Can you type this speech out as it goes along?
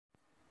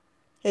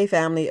Hey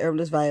family,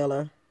 Herbalist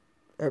Viola,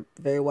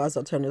 Very Wise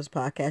Alternatives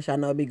Podcast. I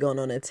know I'll be going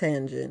on a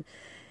tangent.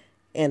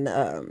 And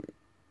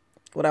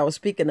what I was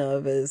speaking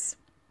of is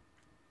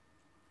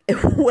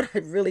what I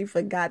really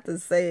forgot to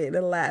say in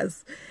the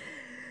last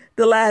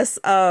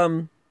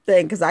thing,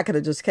 because I could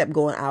have just kept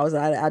going hours.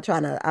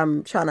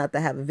 I'm trying not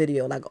to have a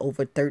video like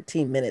over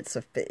 13 minutes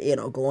of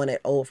going it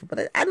over.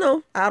 But I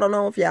don't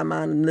know if y'all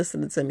mind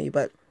listening to me,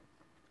 but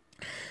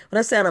when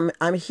I say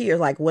I'm here,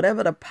 like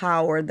whatever the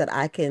power that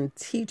I can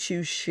teach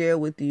you, share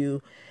with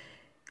you,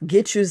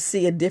 get you to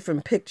see a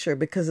different picture,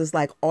 because it's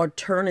like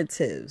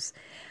alternatives.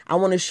 I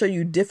want to show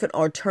you different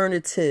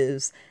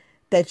alternatives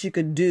that you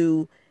could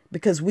do,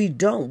 because when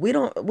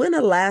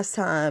the last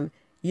time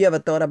you ever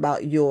thought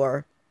about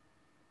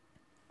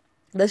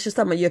let's just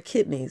talk about your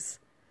kidneys.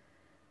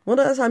 When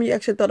the last time you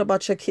actually thought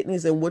about your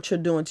kidneys and what you're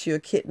doing to your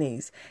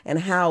kidneys, and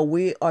how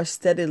we are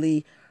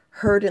steadily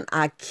hurting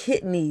our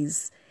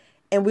kidneys,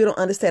 and we don't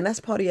understand that's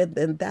part of your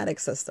lymphatic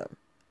system.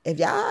 If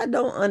y'all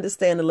don't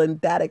understand the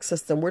lymphatic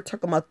system, we're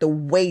talking about the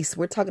waste.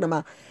 We're talking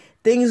about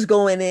things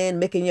going in,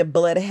 making your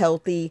blood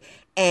healthy,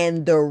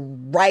 and the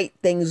right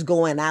things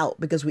going out,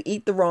 because we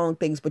eat the wrong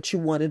things, but you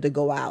wanted to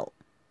go out.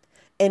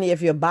 And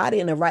if your body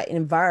in the right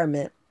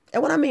environment,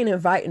 and when I mean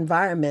in right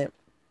environment,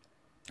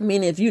 I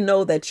mean if you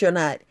know that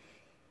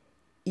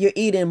you're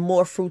eating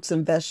more fruits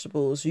and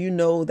vegetables, you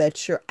know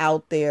that you're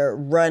out there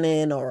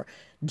running or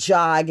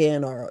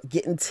jogging or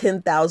getting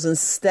 10,000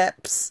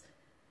 steps.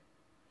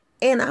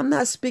 And I'm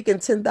not speaking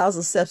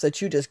 10,000 steps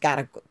that you just got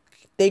a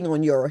thing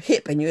on your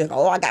hip and you're like,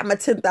 oh, I got my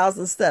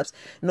 10,000 steps.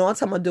 No, I'm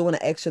talking about doing an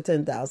extra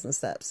 10,000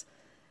 steps.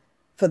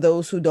 For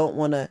those who don't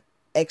want to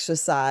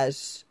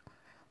exercise,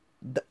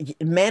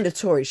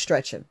 mandatory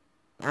stretching.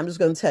 I'm just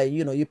going to tell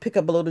you, you pick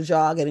up a little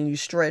jog and then you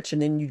stretch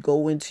and then you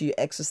go into your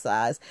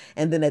exercise.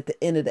 And then at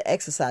the end of the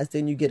exercise,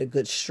 then you get a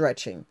good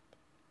stretching.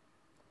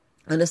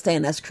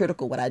 Understand that's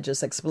critical, what I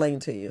just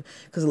explained to you,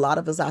 because a lot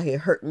of us out here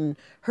hurting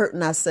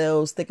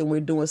ourselves, thinking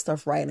we're doing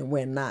stuff right and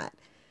we're not.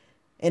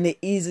 And the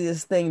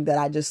easiest thing that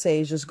I just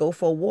say is just go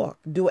for a walk,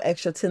 do an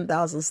extra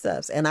 10,000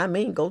 steps. And I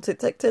mean, go to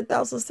take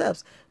 10,000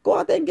 steps, go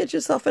out there and get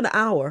yourself an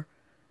hour.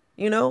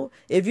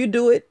 If you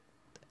do it,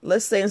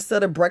 let's say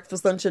instead of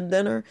breakfast, lunch, and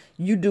dinner,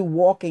 you do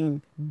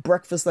walking,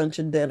 breakfast, lunch,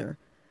 and dinner.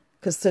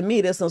 Because to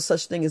me, there's no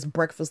such thing as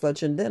breakfast,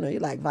 lunch, and dinner.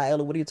 You're like,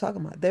 Viola, what are you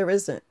talking about? There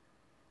isn't.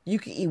 You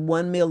can eat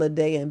one meal a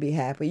day and be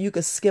happy. You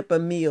could skip a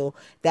meal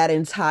that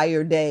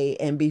entire day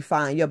and be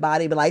fine. Your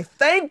body be like,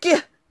 thank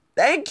you.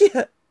 Thank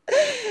you.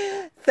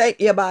 Thank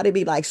your body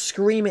be like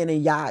screaming,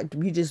 and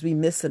you just be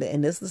missing it.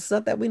 And this is the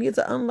stuff that we need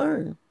to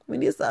unlearn. We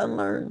need to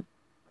unlearn.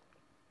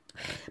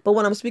 But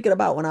when I'm speaking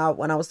about, when I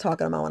was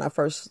talking about, when I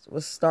first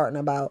was starting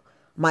about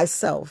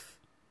myself,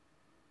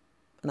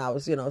 and I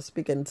was,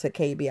 speaking to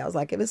KB, I was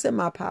like, if it's in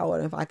my power,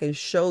 and if I can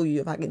show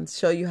you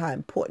how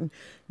important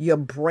your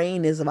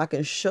brain is, if I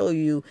can show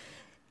you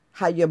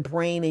how your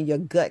brain and your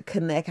gut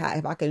connect,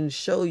 if I can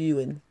show you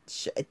and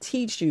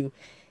teach you,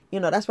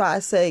 that's why I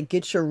say,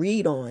 get your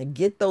read on,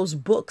 get those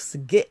books,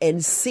 get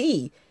and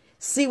see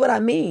what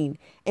I mean.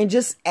 And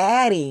just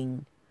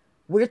adding,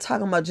 we're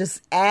talking about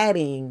just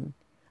adding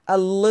a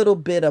little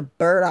bit of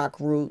burdock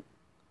root,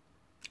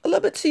 a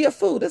little bit to your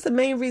food. That's the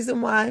main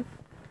reason why,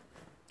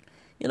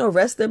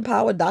 rest in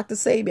power, Dr.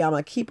 Sabi. I'm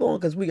going to keep on,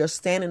 because we are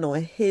standing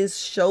on his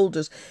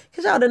shoulders.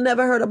 Because y'all have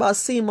never heard about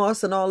sea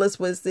moss and all this,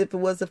 if it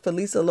wasn't for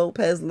Lisa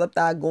Lopez left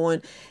eye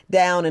going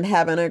down and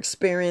having her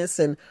experience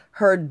and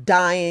her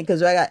dying.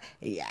 Because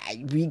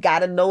we got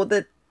to know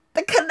the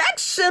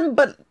connection.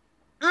 But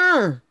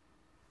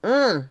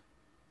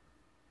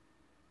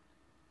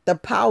the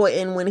power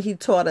in when he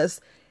taught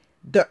us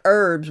the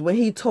herbs, when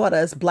he taught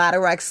us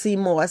bladderwrack, sea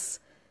moss,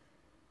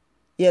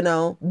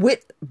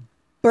 with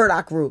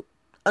burdock root.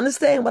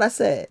 Understand what I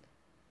said.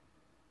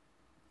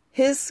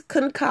 His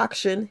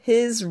concoction,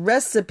 his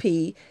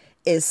recipe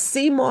is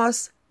sea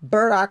moss,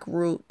 burdock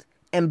root,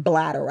 and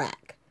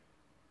bladderwrack.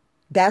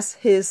 That's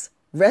his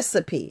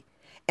recipe.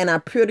 And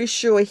I'm pretty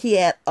sure he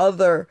had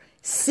other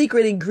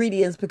secret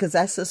ingredients, because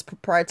that's his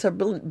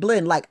proprietary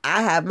blend. Like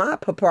I have my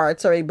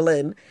proprietary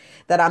blend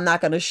that I'm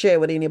not going to share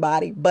with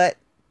anybody. But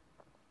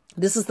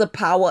this is the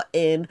power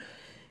in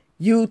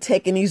you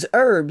taking these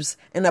herbs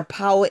and the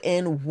power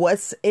in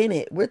what's in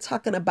it. We're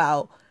talking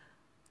about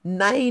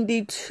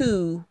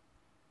 92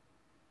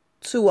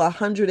 to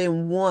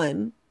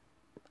 101.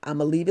 I'm going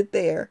to leave it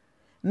there.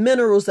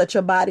 Minerals that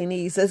your body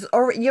needs.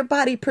 Or your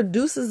body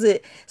produces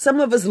it. Some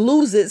of us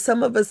lose it.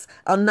 Some of us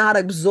are not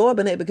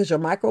absorbing it because your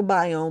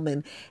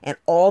microbiome and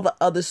all the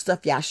other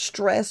stuff. Y'all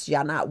stressed.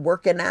 Y'all not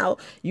working out.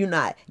 You're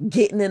not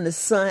getting in the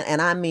sun.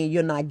 And I mean,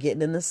 you're not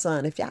getting in the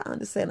sun. If y'all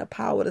understand the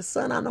power of the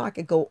sun, I know I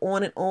could go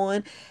on and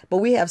on. But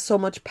we have so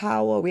much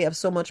power. We have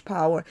so much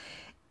power.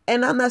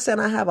 And I'm not saying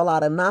I have a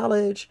lot of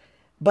knowledge,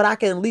 but I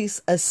can at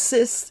least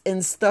assist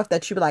in stuff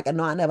that you be like,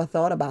 no, I never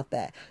thought about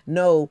that.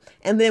 No.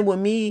 And then with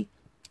me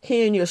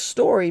hearing your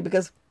story,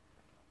 because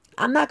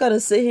I'm not going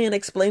to sit here and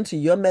explain to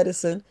you your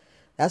medicine.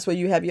 That's where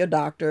you have your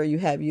doctor,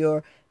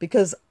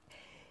 because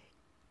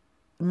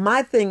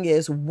my thing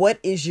is, what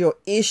is your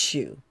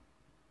issue?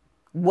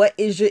 What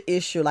is your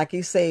issue? Like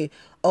you say,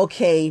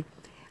 okay,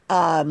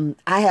 I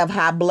have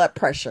high blood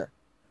pressure.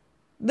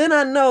 Then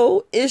I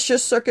know it's your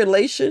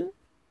circulation.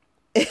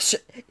 It's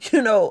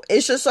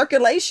it's your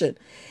circulation.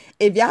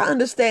 If y'all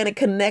understand and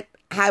connect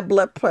high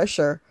blood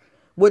pressure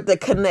with the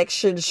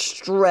connection,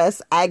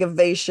 stress,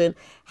 aggravation,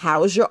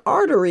 how's your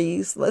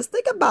arteries? Let's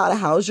think about it.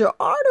 How's your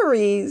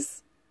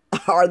arteries?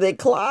 Are they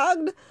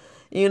clogged?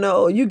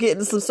 You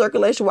getting some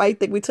circulation. Why you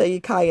think we tell you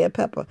cayenne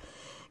pepper?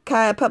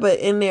 Cayenne pepper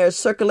in there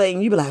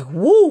circulating. You be like,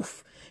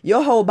 woof.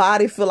 Your whole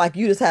body feel like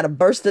you just had a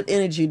burst of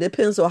energy.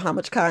 Depends on how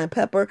much cayenne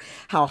pepper,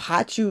 how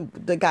hot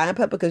the cayenne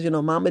pepper, because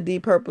Mama D,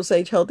 Purple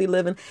Sage, Healthy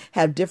Living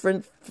have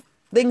different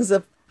things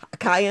of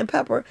cayenne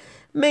pepper.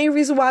 Main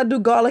reason why I do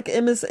garlic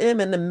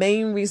MSM, and the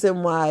main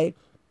reason why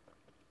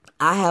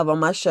I have on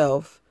my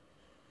shelf,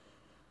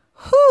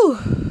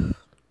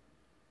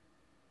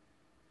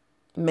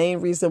 main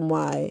reason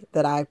why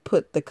that I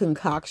put the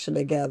concoction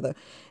together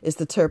is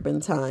the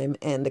turpentine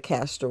and the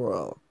castor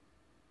oil.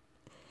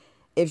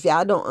 If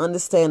y'all don't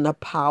understand the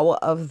power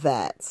of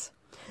that,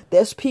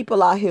 there's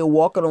people out here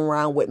walking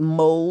around with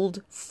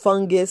mold,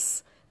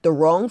 fungus, the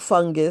wrong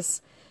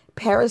fungus,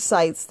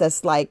 parasites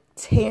that's like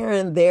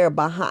tearing their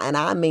behind, and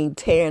I mean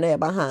tearing their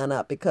behind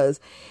up,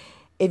 because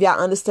if y'all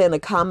understand the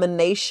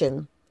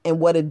combination and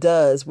what it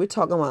does, we're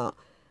talking about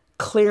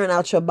clearing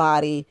out your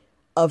body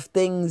of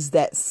things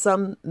that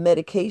some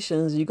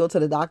medications, you go to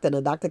the doctor and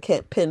the doctor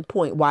can't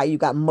pinpoint why you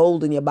got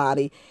mold in your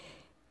body.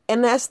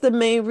 And that's the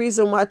main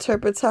reason why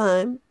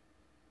turpentine,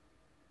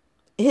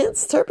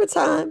 hence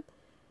turpentine,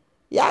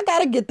 y'all got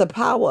to get the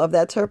power of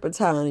that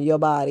turpentine in your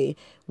body,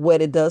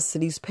 what it does to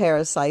these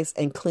parasites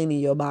and cleaning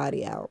your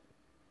body out.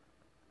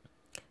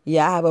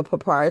 Yeah, I have a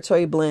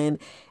proprietary blend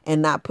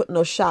and not put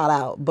no shot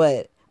out,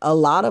 but a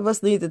lot of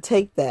us need to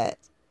take that.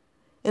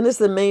 And it's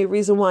the main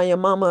reason why your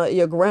mama,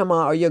 your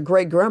grandma, or your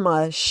great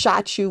grandma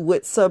shot you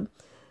with some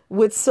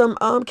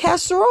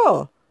castor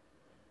oil.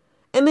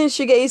 And then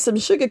she gave some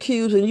sugar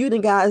cubes, and you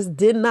guys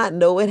did not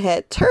know it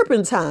had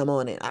turpentine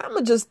on it. I'm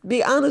going to just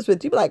be honest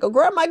with you. Be like, oh,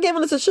 grandma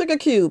giving us a sugar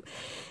cube.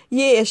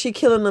 Yeah, she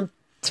killing them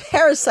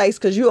parasites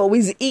because you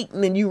always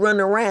eating and you run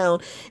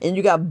around and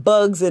you got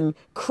bugs and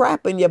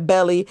crap in your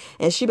belly.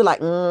 And she be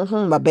like,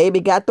 my baby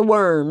got the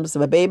worms.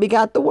 My baby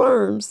got the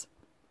worms.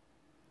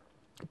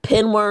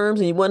 Pinworms,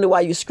 and you wonder why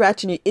you're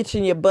scratching, you're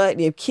itching your butt,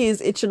 and your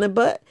kids itching their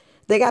butt.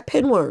 They got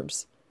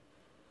pinworms.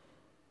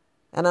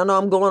 And I know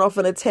I'm going off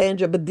on a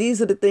tangent, but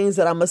these are the things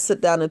that I'm going to sit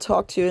down and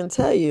talk to you and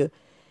tell you.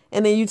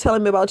 And then you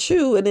telling me about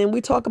you, and then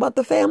we talk about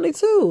the family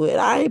too.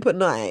 And I ain't putting,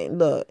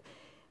 look,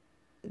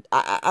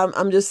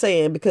 I'm just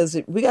saying, because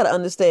we got to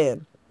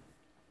understand.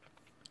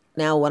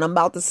 Now, what I'm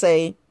about to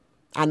say,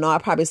 I know I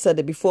probably said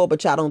it before,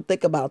 but y'all don't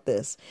think about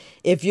this.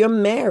 If you're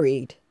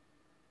married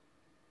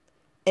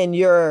and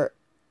you're,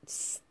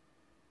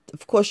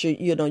 of course,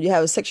 you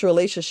have sexual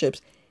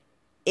relationships.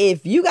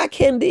 If you got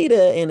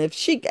candida and if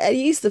she got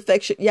yeast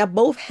infection, y'all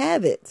both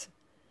have it.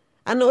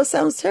 I know it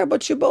sounds terrible,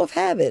 but you both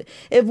have it.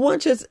 If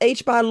one's just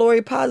H.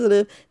 pylori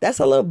positive, that's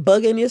a little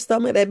bug in your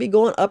stomach that be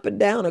going up and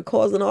down and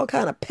causing all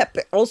kind of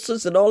peptic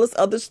ulcers and all this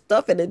other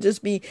stuff, and it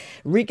just be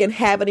wreaking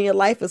havoc in your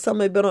life, and some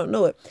people don't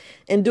know it.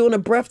 And doing a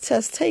breath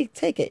test, take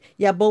it.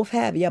 Y'all both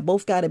have it. Y'all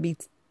both got to be,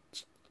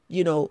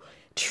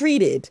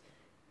 treated.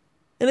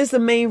 And it's the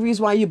main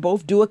reason why you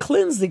both do a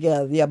cleanse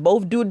together. You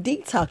both do a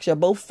detox. You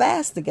both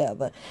fast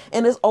together.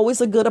 And it's always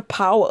a good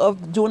power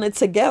of doing it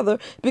together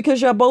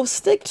because y'all both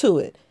stick to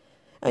it.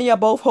 And y'all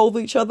both hold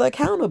each other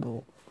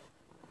accountable.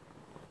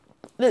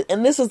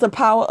 And this is the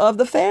power of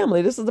the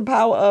family. This is the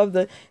power of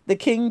the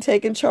king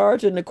taking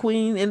charge and the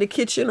queen in the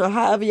kitchen, or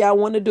however y'all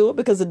want to do it,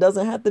 because it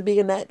doesn't have to be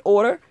in that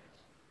order.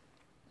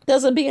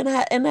 Doesn't be in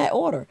that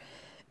order.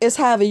 It's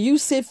however you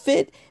see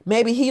fit.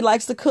 Maybe he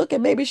likes to cook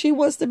and maybe she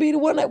wants to be the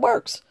one that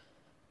works.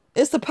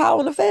 It's the power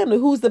in the family.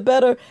 Who's the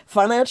better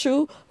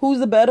financial? Who's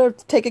the better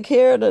taking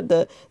care of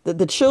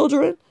the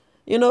children?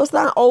 It's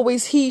not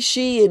always he,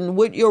 she, and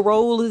what your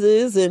role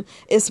is. And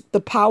it's the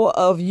power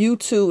of you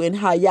two and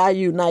how y'all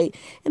unite.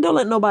 And don't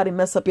let nobody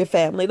mess up your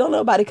family. Don't let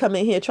nobody come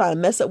in here try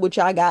and mess up what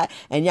y'all got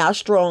and y'all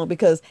strong,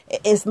 because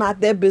it's not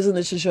their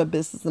business. It's your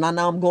business. And I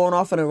know I'm going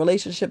off in a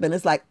relationship and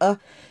it's like,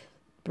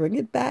 bring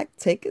it back,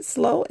 take it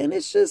slow. And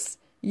it's just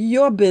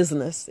your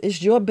business.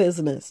 It's your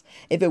business.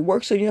 If it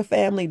works in your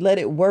family, let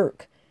it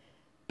work.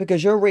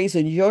 Because you're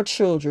raising your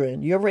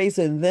children. You're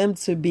raising them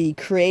to be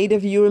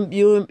creative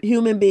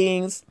human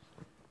beings,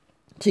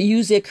 to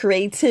use their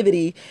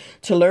creativity,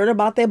 to learn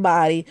about their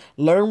body,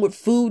 learn what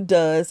food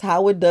does,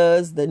 how it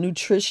does, the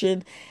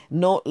nutrition,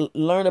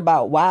 learn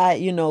about why,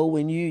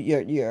 when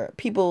your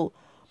people.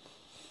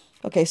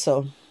 Okay,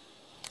 so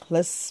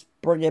let's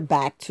bring it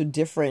back to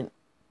different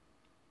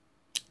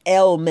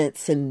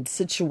ailments and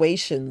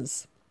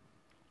situations.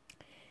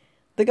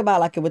 Think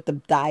about like with the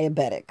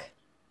diabetic.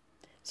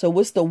 So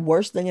what's the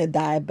worst thing a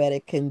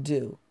diabetic can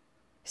do?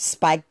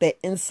 Spike their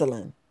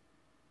insulin.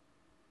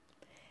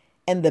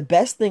 And the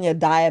best thing a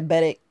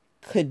diabetic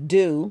could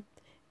do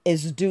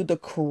is do the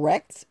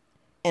correct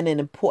and an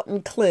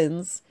important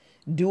cleanse,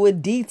 do a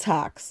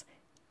detox,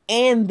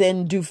 and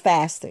then do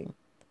fasting.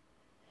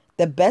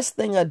 The best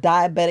thing a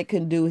diabetic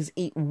can do is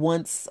eat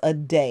once a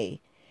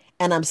day.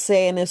 And I'm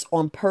saying this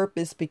on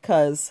purpose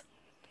because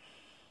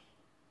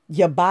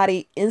your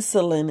body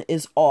insulin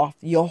is off.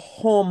 You're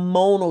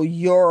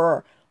hormonally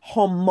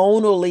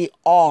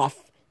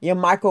off. Your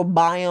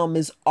microbiome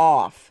is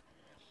off.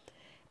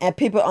 And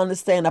people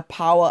understand the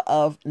power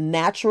of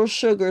natural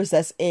sugars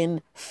that's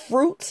in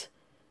fruit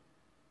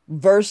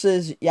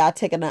versus y'all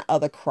taking that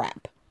other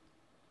crap.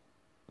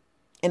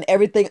 And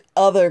everything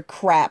other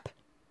crap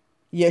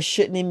you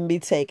shouldn't even be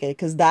taking.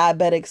 Because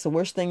diabetics, the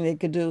worst thing they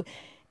could do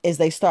is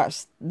they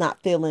start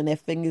not feeling their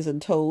fingers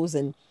and toes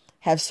and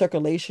have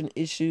circulation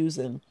issues,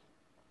 and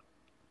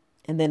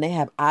then they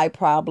have eye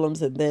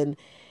problems, and then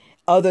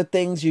other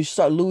things. You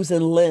start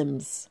losing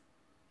limbs.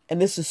 And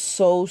this is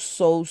so,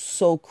 so,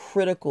 so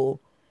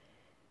critical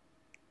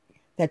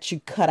that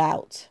you cut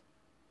out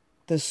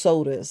the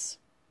sodas.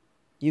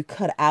 You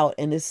cut out,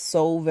 and it's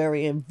so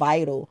very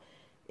vital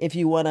if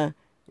you want to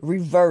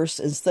reverse,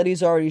 and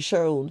studies already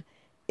shown,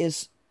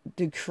 is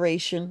the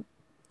creation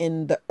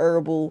in the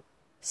herbal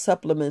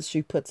supplements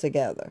you put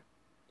together.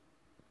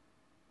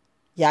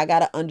 Y'all got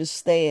to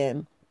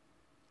understand,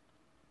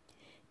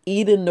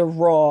 eating the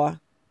raw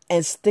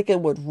and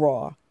sticking with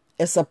raw,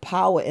 it's a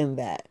power in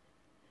that.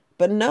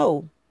 But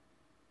no,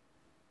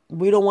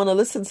 we don't want to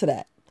listen to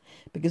that,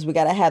 because we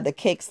got to have the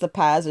cakes, the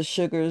pies, the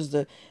sugars,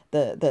 the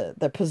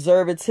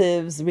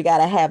preservatives. We got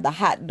to have the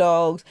hot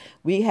dogs.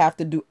 We have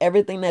to do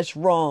everything that's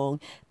wrong,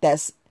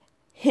 that's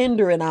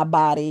hindering our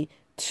body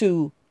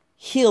to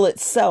heal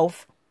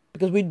itself,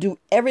 because we do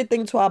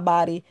everything to our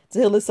body to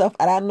heal itself.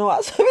 And I know I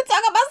was talking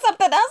about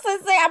something else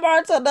and say I'm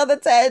on to another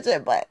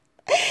tangent, but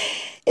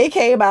it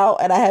came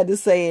out and I had to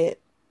say it.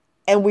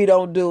 And we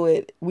don't do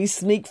it. We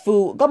sneak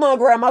food. Come on,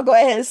 grandma, go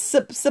ahead and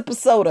sip a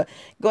soda.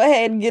 Go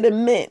ahead and get a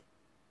mint.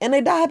 And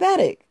they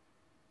diabetic.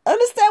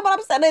 Understand what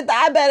I'm saying? They're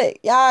diabetic.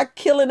 Y'all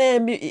killing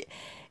them.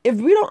 If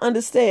we don't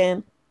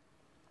understand,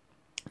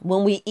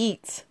 when we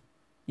eat,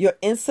 your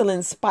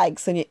insulin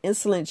spikes and your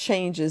insulin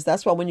changes.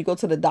 That's why when you go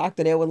to the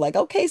doctor, they were like,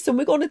 okay, so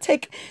we're going to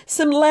take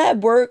some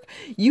lab work.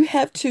 You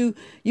have to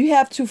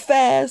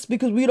fast,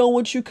 because we don't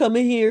want you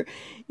coming here,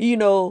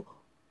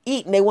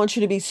 eating. They want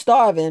you to be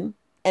starving,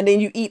 and then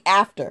you eat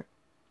after.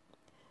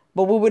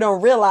 But what we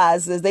don't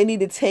realize is they need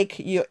to take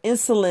your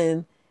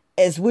insulin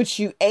as which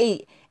you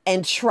ate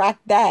and track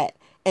that,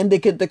 and they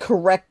get the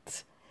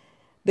correct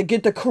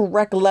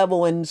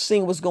level and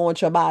seeing what's going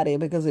to your body.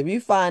 Because if you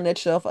find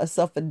that you're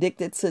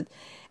addicted to,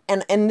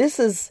 and this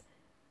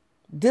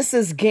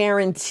is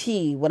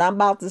guaranteed. What I'm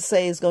about to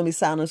say is going to be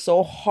sounding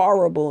so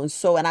horrible, and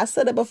I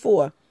said it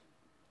before.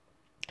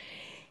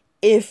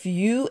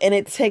 And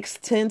it takes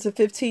 10 to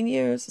 15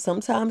 years,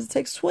 sometimes it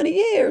takes 20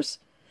 years,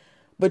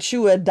 but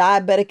you are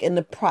diabetic in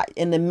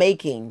the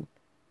making.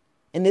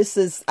 And this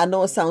is, I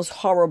know it sounds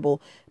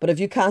horrible, but if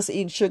you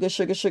constantly eat sugar,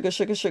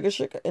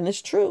 and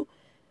it's true,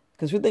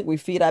 because we think we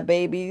feed our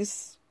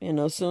babies,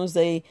 as soon as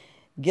they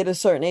get a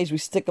certain age, we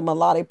stick them a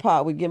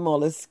lollipop, we give them all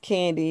this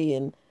candy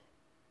and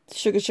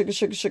sugar,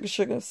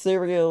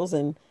 cereals,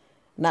 and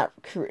not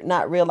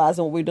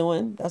realizing what we're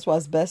doing. That's why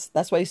it's best.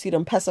 That's why you see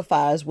them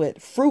pacifiers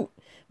with fruit.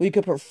 We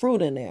could put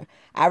fruit in there.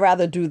 I'd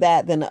rather do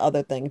that than the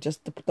other thing,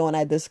 just throwing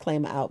that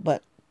disclaimer out.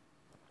 But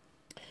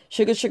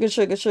sugar.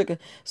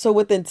 So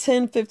within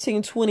 10,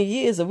 15, 20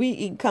 years of we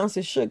eating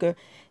constant sugar,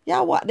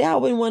 y'all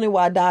been wondering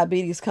why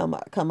diabetes come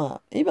up. And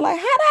you be like,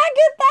 how did I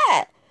get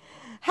that?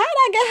 How did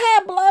I get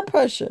high blood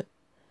pressure?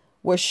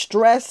 We're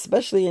stressed,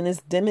 especially in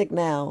this demic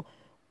now.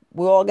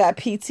 We all got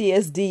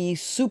PTSD,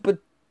 super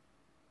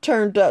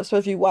turned up, especially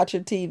if you're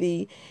watching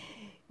TV.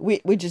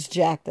 We just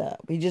jacked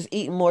up. We just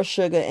eating more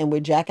sugar and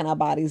we're jacking our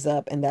bodies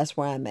up, and that's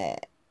where I'm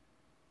at.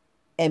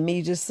 And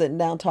me just sitting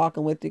down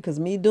talking with you, because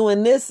me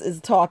doing this is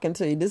talking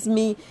to you. This is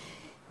me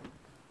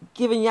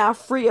giving y'all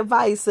free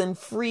advice and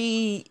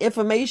free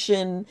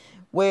information,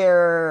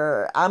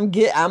 where I'm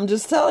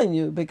just telling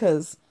you,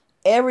 because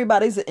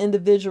everybody's an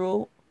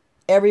individual.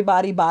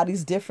 Everybody's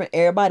body's different.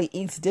 Everybody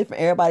eats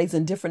different. Everybody's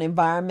in different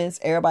environments.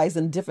 Everybody's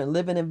in different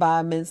living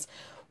environments.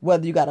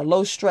 Whether you got a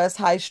low stress,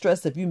 high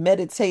stress, if you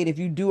meditate, if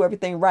you do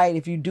everything right,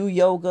 if you do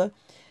yoga,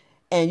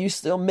 and you're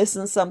still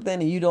missing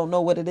something and you don't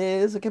know what it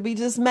is, it could be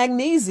just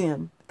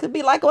magnesium. It could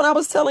be like when I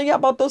was telling you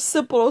about those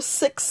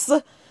six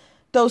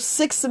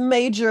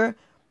major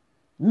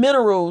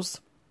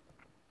minerals,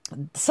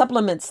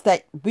 supplements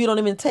that we don't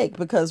even take,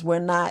 because we're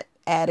not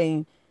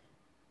adding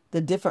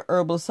the different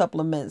herbal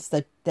supplements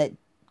that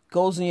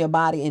goes in your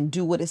body and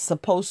do what it's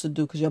supposed to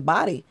do. Because your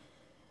body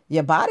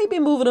be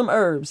moving them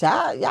herbs.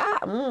 Y'all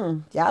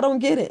don't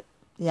get it.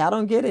 Y'all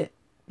don't get it.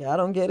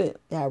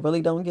 Y'all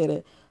really don't get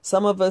it.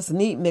 Some of us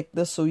need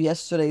McThistle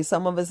yesterday.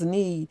 Some of us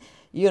need,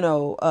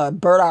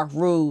 burdock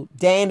root,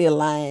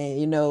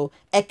 dandelion,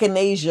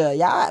 echinacea.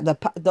 Y'all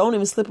don't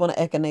even slip on the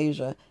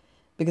echinacea,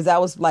 because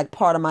that was like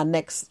part of my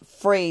next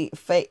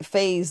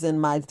phase in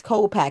my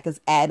cold pack,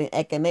 is adding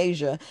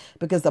echinacea,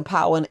 because the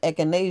power in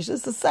echinacea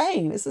is the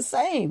same. It's the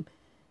same.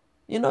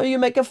 You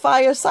make a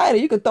fire cider,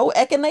 you could throw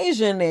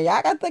echinacea in there.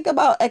 Y'all got to think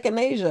about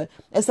echinacea.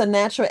 It's a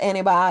natural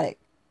antibiotic.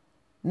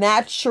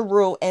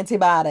 Natural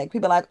antibiotic.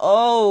 People are like,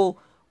 oh,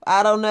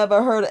 I don't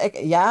never heard of,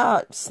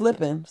 yeah,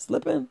 slipping,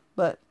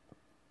 but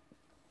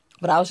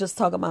I was just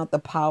talking about the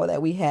power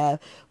that we have.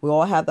 We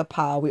all have the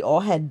power. We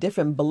all had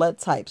different blood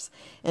types.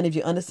 And if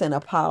you understand the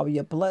power of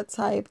your blood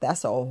type,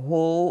 that's a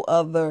whole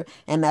other,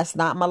 and that's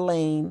not my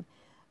lane.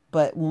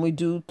 But when we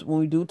do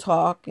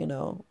talk,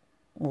 when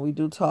we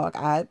do talk,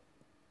 I,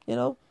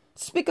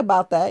 speak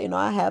about that.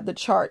 I have the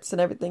charts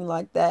and everything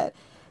like that.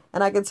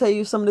 And I can tell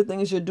you some of the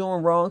things you're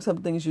doing wrong, some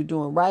things you're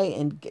doing right,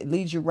 and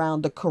lead you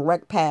around the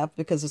correct path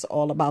because it's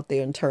all about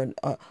the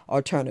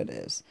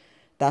alternatives.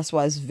 That's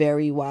why it's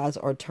very wise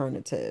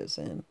alternatives.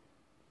 And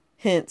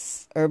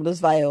hence,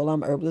 Herbalist Viola.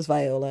 I'm Herbalist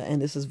Viola, and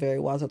this is Very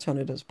Wise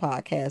Alternatives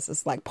podcast.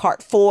 It's like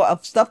part 4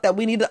 of stuff that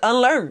we need to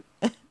unlearn.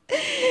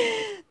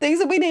 Things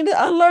that we need to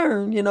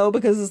unlearn,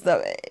 because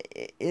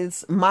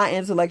it's my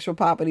intellectual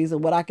properties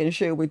and what I can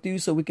share with you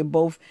so we can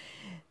both,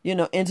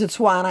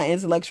 intertwine our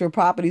intellectual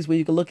properties where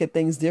you can look at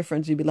things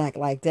different. You'd be like,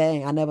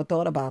 dang, I never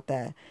thought about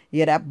that.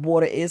 Yeah, that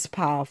water is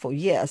powerful.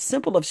 Yeah,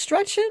 simple of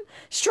stretching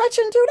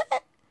do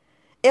that.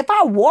 If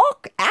I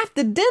walk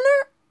after dinner,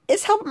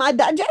 it's helping my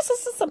digestive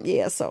system.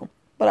 Yeah, so,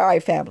 but all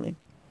right, family.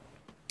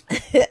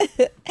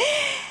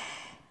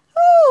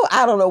 Oh,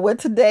 I don't know what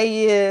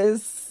today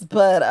is,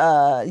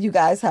 but you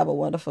guys have a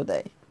wonderful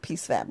day.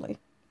 Peace, family.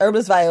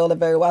 Herbalist Viola,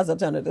 Very Wise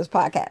Alternatives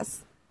podcast.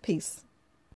 Peace.